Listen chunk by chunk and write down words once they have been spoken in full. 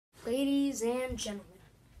Ladies and gentlemen,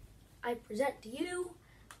 I present to you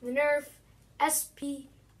the Nerf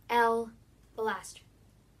SPL Blaster.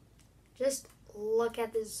 Just look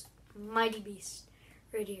at this mighty beast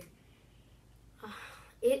right here.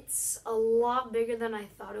 It's a lot bigger than I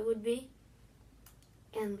thought it would be.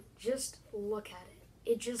 And just look at it.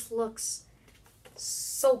 It just looks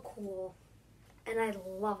so cool. And I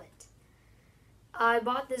love it. I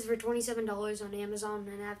bought this for $27 on Amazon,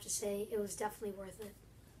 and I have to say it was definitely worth it.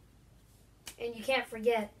 And you can't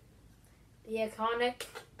forget the iconic,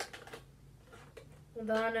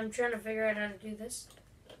 hold on, I'm trying to figure out how to do this.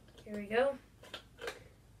 Here we go.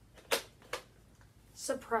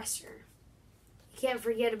 Suppressor. You can't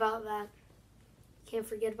forget about that. You can't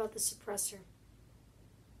forget about the suppressor.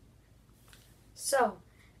 So,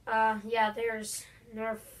 yeah, there's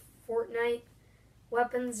Nerf Fortnite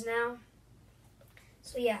weapons now.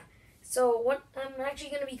 So yeah, so what I'm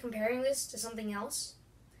actually going to be comparing this to something else.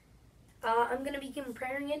 I'm going to be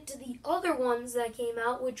comparing it to the other ones that came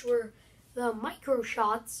out, which were the micro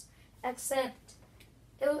shots, except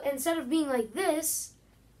instead of being like this,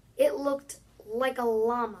 it looked like a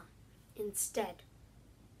llama instead.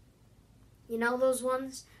 You know those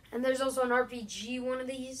ones? And there's also an RPG one of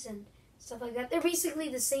these and stuff like that. They're basically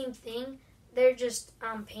the same thing. They're just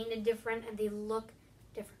painted different and they look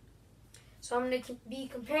different. So I'm going to be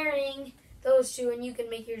comparing those two, and you can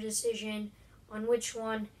make your decision on which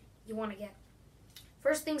one you want to get.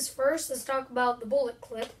 First things first, let's talk about the bullet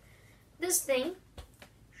clip. This thing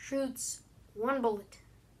shoots one bullet.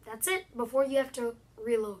 That's it, before you have to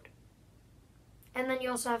reload. And then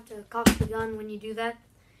you also have to cock the gun when you do that.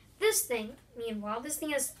 This thing, meanwhile, this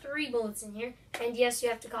thing has 3 bullets in here, and yes, you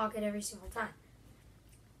have to cock it every single time.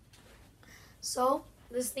 So,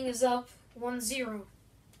 this thing is up 1-0.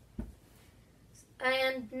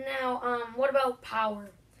 And now, what about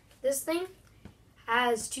power? This thing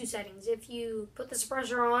has 2 settings. If you put the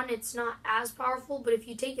suppressor on, it's not as powerful, but if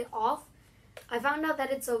you take it off, I found out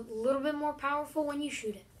that it's a little bit more powerful when you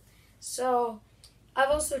shoot it. So, I've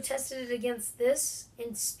also tested it against this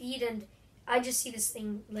in speed, and I just see this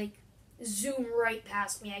thing, like, zoom right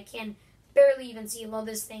past me. I can barely even see it. Well,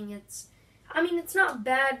 this thing, it's not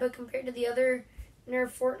bad, but compared to the other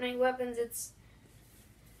Nerf Fortnite weapons, it's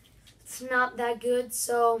not that good,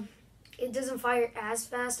 so it doesn't fire as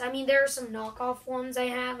fast. There are some knockoff ones I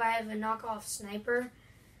have. I have a knockoff sniper,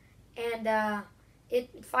 and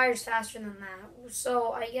it fires faster than that.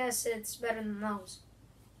 So I guess it's better than those.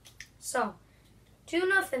 So,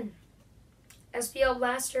 2-0. SPL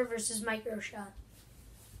Blaster versus Micro Shot.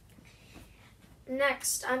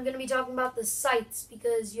 Next, I'm going to be talking about the sights,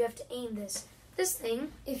 because you have to aim this. This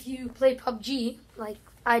thing, if you play PUBG, like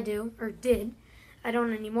I do, or did, I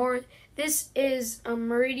don't anymore. This is a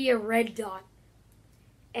Meridia red dot.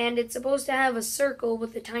 And it's supposed to have a circle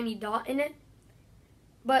with a tiny dot in it.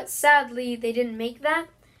 But sadly, they didn't make that.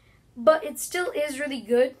 But it still is really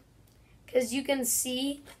good, because you can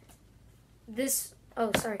see this,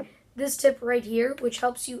 this tip right here, which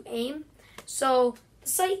helps you aim. So, the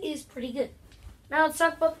sight is pretty good. Now let's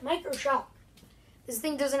talk about the micro shot. This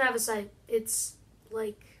thing doesn't have a sight. It's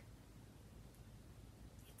like,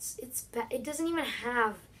 it doesn't even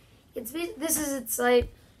have, this is its sight.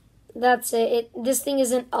 That's it. This thing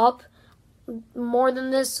isn't up more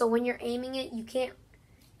than this, so when you're aiming it, you can't,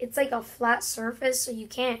 it's like a flat surface, so you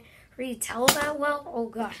can't really tell that well. Oh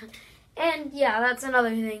god. And yeah, that's another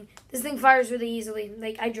thing. This thing fires really easily.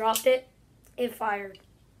 Like, I dropped it, it fired.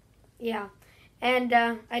 Yeah. And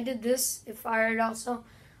I did this, it fired also.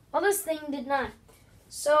 Well, this thing did not.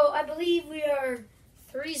 So I believe we are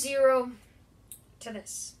 3-0 to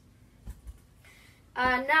this.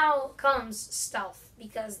 Now comes stealth,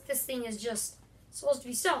 because this thing is just supposed to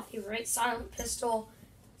be stealthy, right? Silent pistol,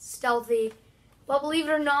 stealthy. But believe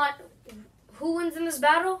it or not, who wins in this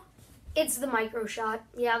battle? It's the micro shot.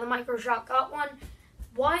 Yeah, the micro shot got one.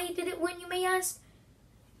 Why did it win, you may ask?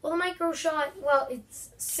 Well, the micro shot, well, it's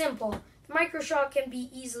simple. The micro shot can be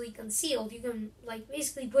easily concealed. You can, like,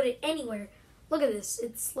 basically put it anywhere. Look at this.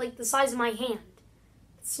 It's like the size of my hand.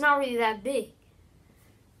 It's not really that big.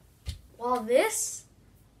 While this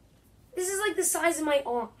is like the size of my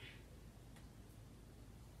arm.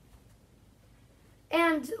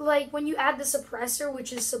 And like when you add the suppressor,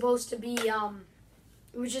 which is supposed to be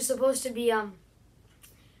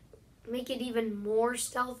make it even more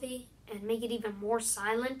stealthy and make it even more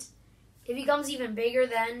silent, it becomes even bigger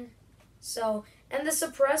then. So, and the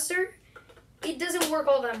suppressor, it doesn't work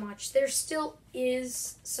all that much. There still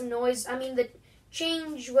is some noise. The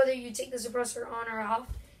change whether you take the suppressor on or off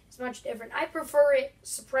is much different. I prefer it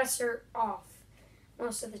suppressor off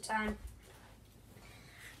most of the time.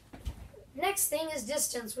 Next thing is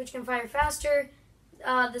distance, which can fire faster.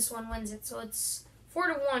 This one wins it, so it's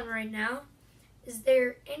 4-1 right now. Is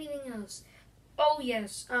there anything else? Oh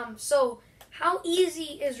yes. So how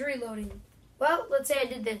easy is reloading? Well, let's say I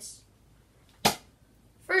did this.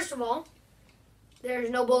 First of all, there's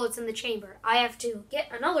no bullets in the chamber. I have to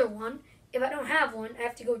get another one. If I don't have one, I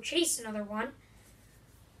have to go chase another one,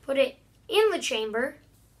 put it in the chamber,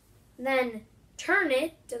 then turn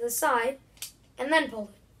it to the side, and then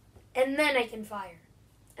pull it. And then I can fire.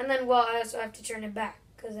 And then, well, I also have to turn it back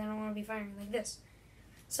because I don't want to be firing like this.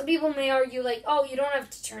 Some people may argue like, oh, you don't have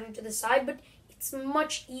to turn it to the side, but it's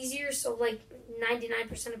much easier, so like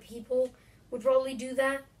 99% of people would probably do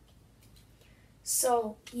that.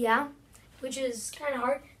 So, yeah, which is kind of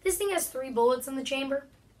hard. This thing has 3 bullets in the chamber.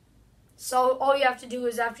 So all you have to do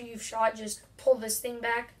is after you've shot, just pull this thing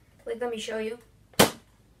back. Like, let me show you.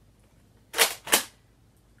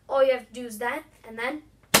 All you have to do is that, and then,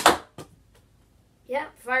 yeah,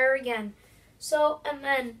 fire again. So, and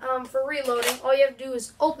then for reloading, all you have to do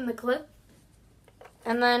is open the clip,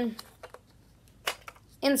 and then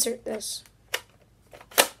insert this.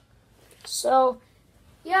 So,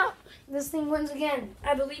 yeah, this thing wins again.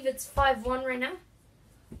 I believe it's 5-1 right now.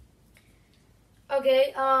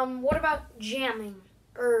 Okay, what about jamming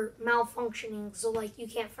or malfunctioning, so like you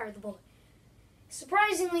can't fire the bullet?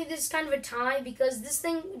 Surprisingly, this is kind of a tie because this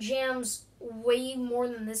thing jams way more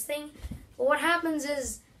than this thing. But what happens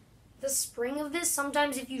is the spring of this,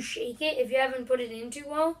 sometimes if you shake it, if you haven't put it in too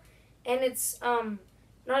well, and it's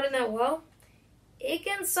not in that well, it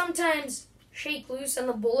can sometimes shake loose and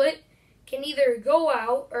the bullet can either go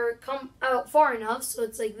out or come out far enough, so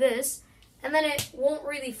it's like this, and then it won't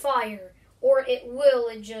really fire. Or it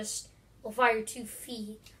just will fire 2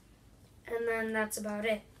 feet. And then that's about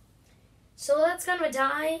it. So that's kind of a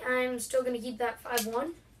tie. I'm still going to keep that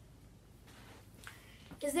 5-1.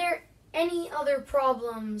 Is there any other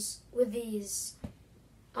problems with these?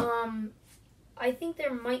 I think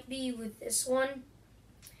there might be with this one.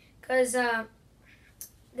 Because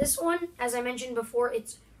this one, as I mentioned before,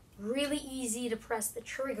 it's really easy to press the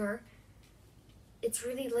trigger. It's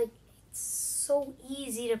really like, it's so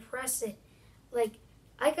easy to press it. Like,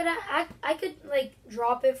 I could like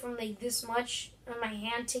drop it from like this much on my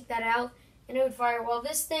hand, take that out, and it would fire. While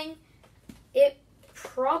this thing, it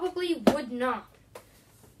probably would not.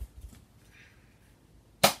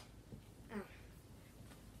 Oh.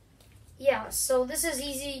 Yeah, so this is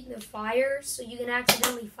easy to fire, so you can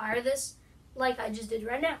accidentally fire this like I just did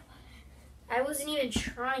right now. I wasn't even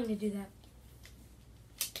trying to do that.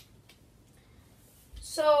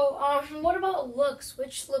 So, what about looks?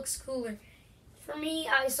 Which looks cooler? For me,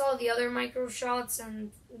 I saw the other micro shots,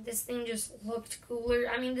 and this thing just looked cooler.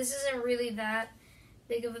 I mean, this isn't really that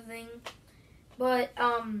big of a thing, but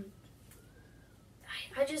I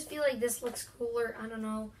just feel like this looks cooler. I don't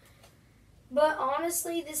know. But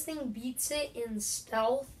honestly, this thing beats it in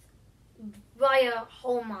stealth by a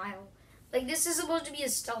whole mile. Like, this is supposed to be a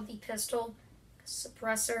stealthy pistol,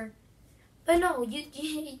 suppressor. But no,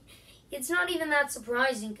 it's not even that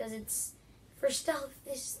surprising, because it's, for stealth,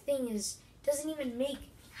 this thing doesn't even make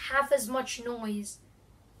half as much noise.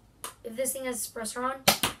 If this thing has a suppressor on,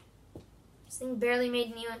 this thing barely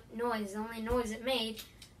made any noise. The only noise it made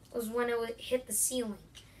was when it would hit the ceiling.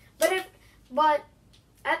 But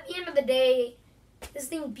at the end of the day, this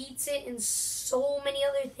thing beats it in so many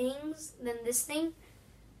other things than this thing.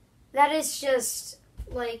 That is just,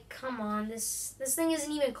 like, come on. This thing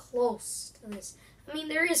isn't even close to this. I mean,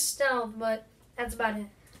 there is stealth, but that's about it.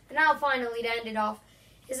 And now finally, to end it off,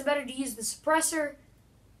 is it better to use the suppressor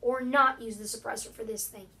or not use the suppressor for this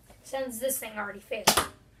thing, since this thing already failed?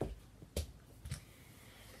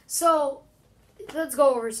 So, let's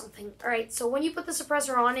go over something. Alright, so when you put the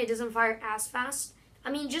suppressor on, it doesn't fire as fast.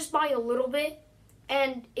 I mean, just by a little bit,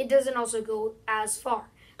 and it doesn't also go as far.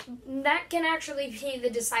 That can actually be the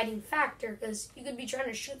deciding factor, because you could be trying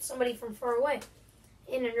to shoot somebody from far away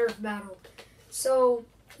in a Nerf battle. So,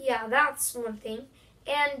 yeah, that's one thing.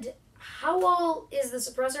 And how well is the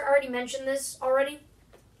suppressor? I already mentioned this already.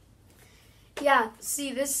 Yeah,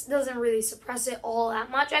 see, this doesn't really suppress it all that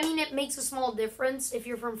much. I mean, it makes a small difference if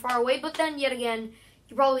you're from far away, but then, yet again,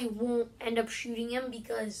 you probably won't end up shooting him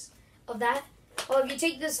because of that. Well, if you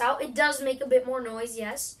take this out, it does make a bit more noise,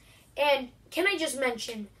 yes. And can I just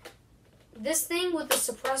mention, this thing with the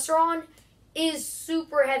suppressor on is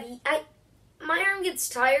super heavy. My arm gets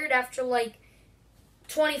tired after, like,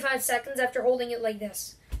 25 seconds after holding it like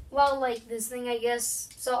this. Well, like this thing, I guess.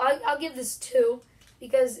 So I'll give this 2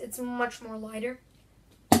 because it's much more lighter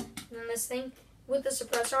than this thing with the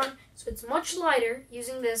suppressor on. So it's much lighter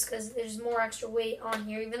using this because there's more extra weight on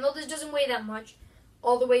here, even though this doesn't weigh that much.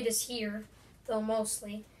 all the way to here, though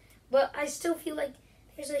mostly. But I still feel like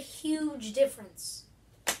there's a huge difference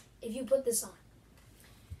if you put this on.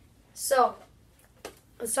 So,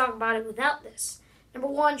 let's talk about it without this. Number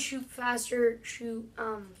one, shoot faster, shoot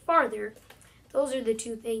farther. Those are the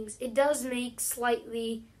two things. It does make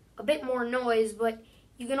slightly a bit more noise, but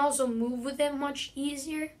you can also move with it much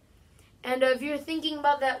easier. And if you're thinking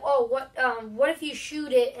about that, oh, what if you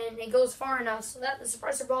shoot it and it goes far enough so that the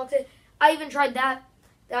suppressor blocks it? I even tried that.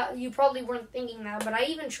 That you probably weren't thinking that, but I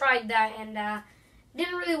even tried that and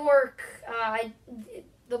didn't really work.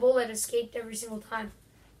 The bullet escaped every single time.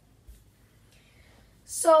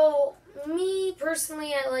 So me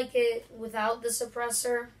personally, I like it without the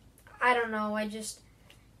suppressor. I don't know.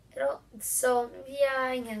 So yeah,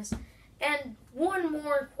 I guess. And one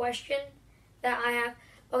more question that I have.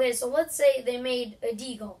 Okay, so let's say they made a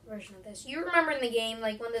Deagle version of this. You remember in the game,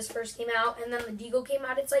 like when this first came out, and then the Deagle came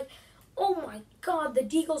out, it's like, oh my god, the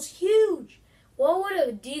Deagle's huge. What would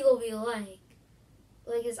a Deagle be like?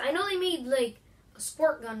 I know they made like a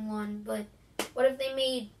sport gun one, but what if they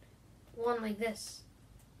made one like this?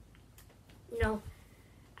 You know,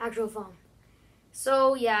 actual foam.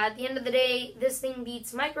 So yeah, at the end of the day, this thing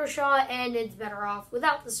beats Microshot, and it's better off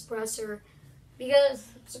without the suppressor, because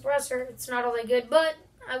suppressor, it's not all that good, but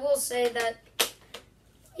I will say that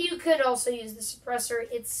you could also use the suppressor.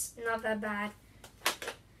 It's not that bad.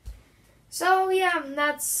 So yeah,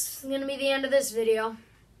 that's going to be the end of this video.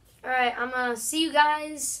 Alright, I'm going to see you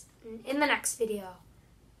guys in the next video.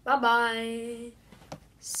 Bye-bye.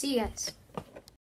 See you guys.